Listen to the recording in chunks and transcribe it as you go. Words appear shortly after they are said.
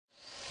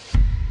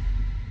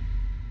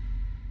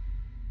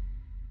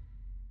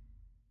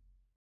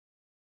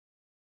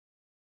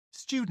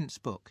Student's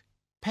Book,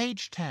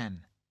 page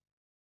 10.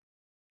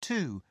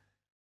 2.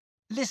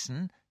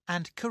 Listen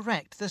and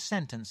correct the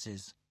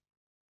sentences.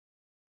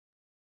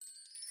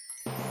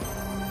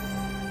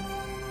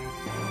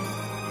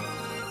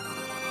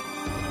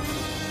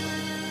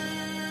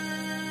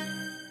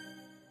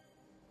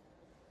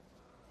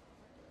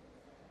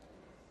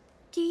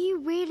 Do you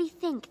really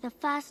think the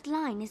first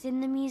line is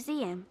in the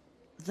museum?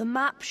 The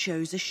map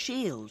shows a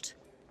shield.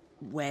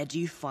 Where do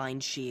you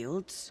find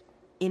shields?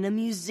 In a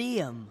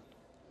museum.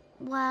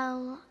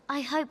 Well,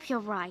 I hope you're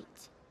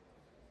right.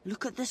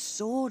 Look at the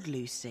sword,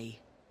 Lucy.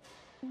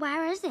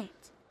 Where is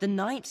it? The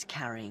knight's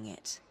carrying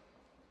it.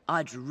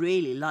 I'd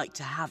really like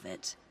to have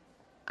it.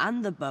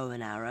 And the bow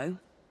and arrow.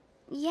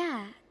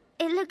 Yeah,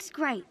 it looks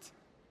great.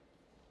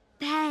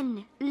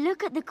 Ben,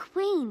 look at the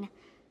Queen.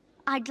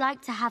 I'd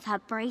like to have her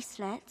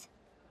bracelet.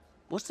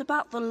 What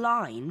about the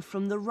line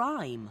from the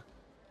rhyme?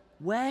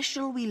 Where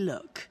shall we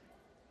look?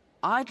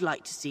 I'd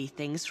like to see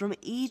things from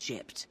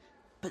Egypt,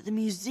 but the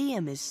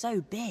museum is so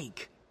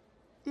big.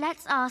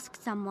 Let's ask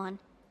someone.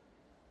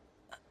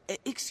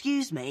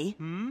 Excuse me?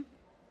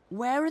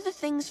 Where are the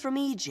things from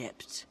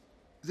Egypt?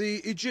 The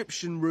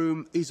Egyptian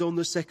room is on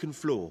the second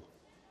floor.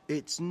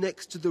 It's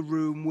next to the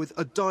room with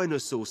a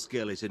dinosaur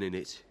skeleton in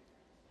it.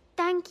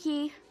 Thank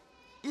you.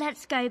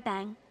 Let's go,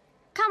 Ben.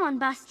 Come on,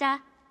 Buster.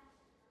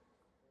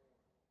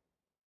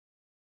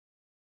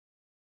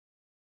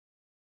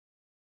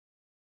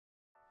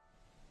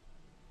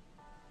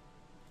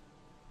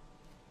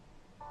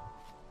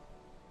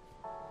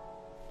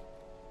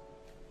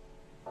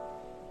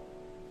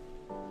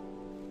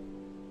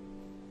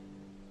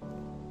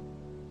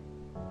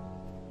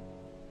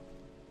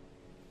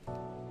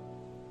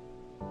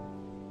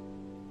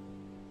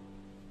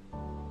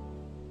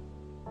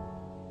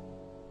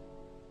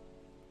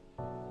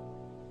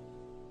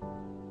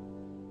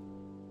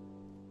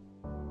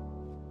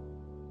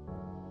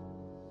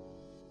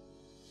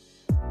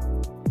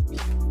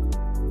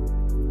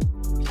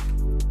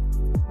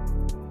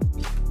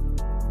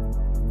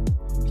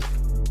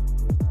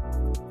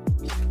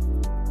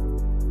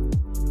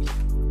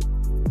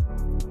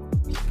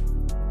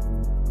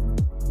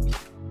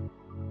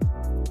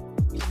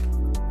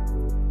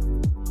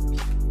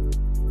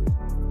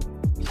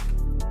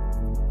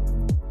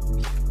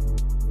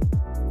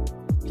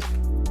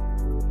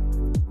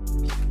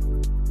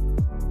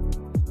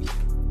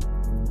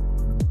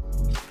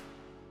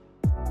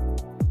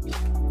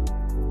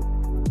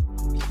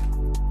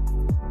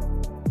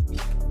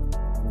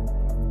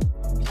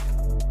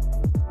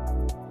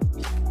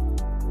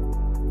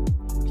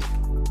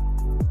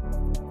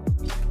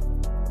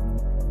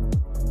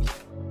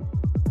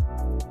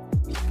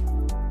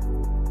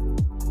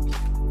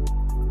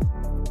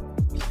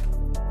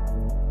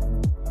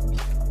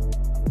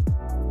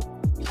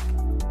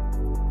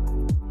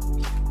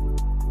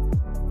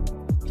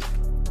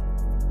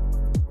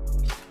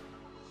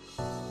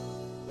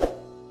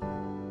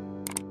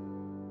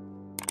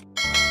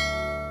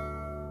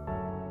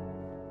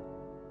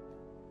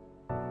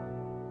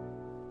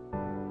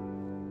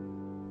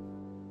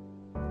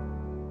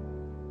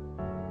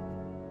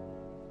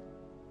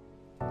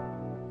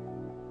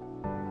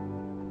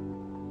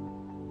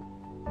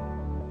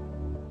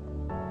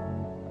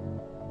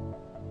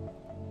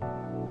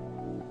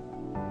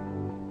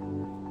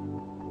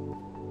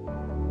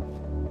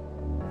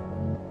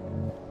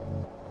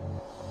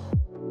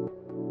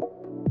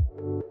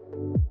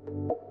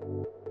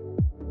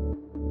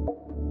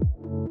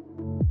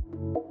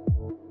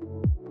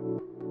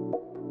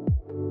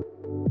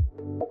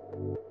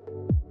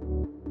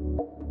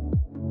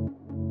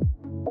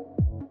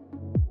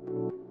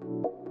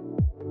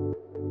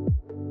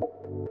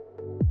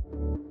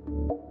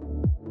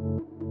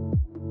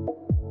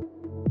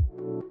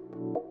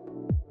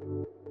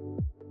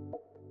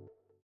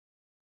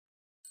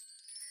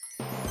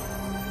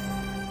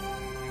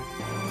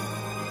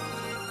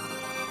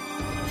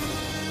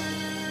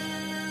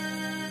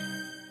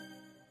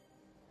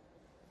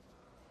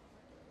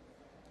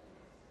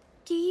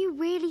 Do you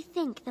really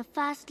think the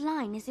first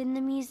line is in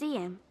the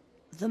museum?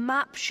 The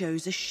map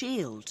shows a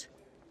shield.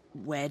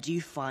 Where do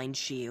you find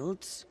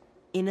shields?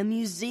 In a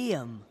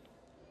museum.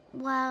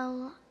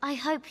 Well, I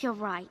hope you're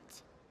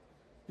right.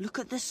 Look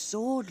at the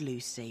sword,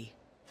 Lucy.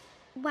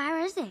 Where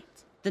is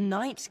it? The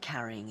knight's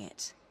carrying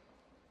it.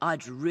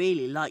 I'd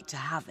really like to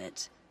have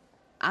it.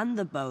 And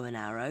the bow and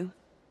arrow.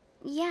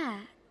 Yeah,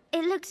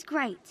 it looks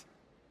great.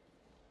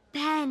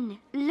 Ben,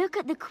 look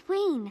at the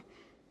Queen.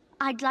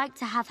 I'd like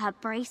to have her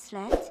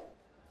bracelet.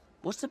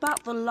 What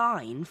about the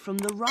line from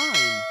the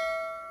rhyme?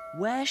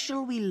 Where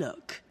shall we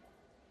look?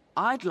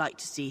 I'd like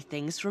to see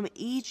things from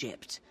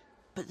Egypt,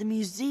 but the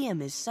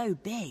museum is so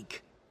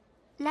big.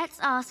 Let's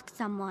ask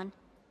someone.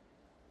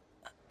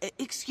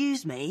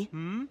 Excuse me?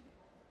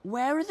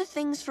 Where are the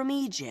things from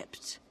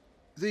Egypt?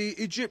 The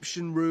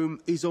Egyptian room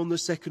is on the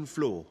second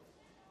floor.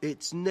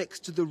 It's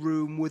next to the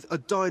room with a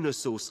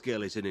dinosaur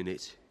skeleton in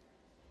it.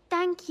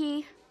 Thank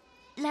you.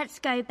 Let's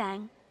go,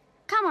 Ben.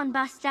 Come on,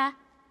 Buster.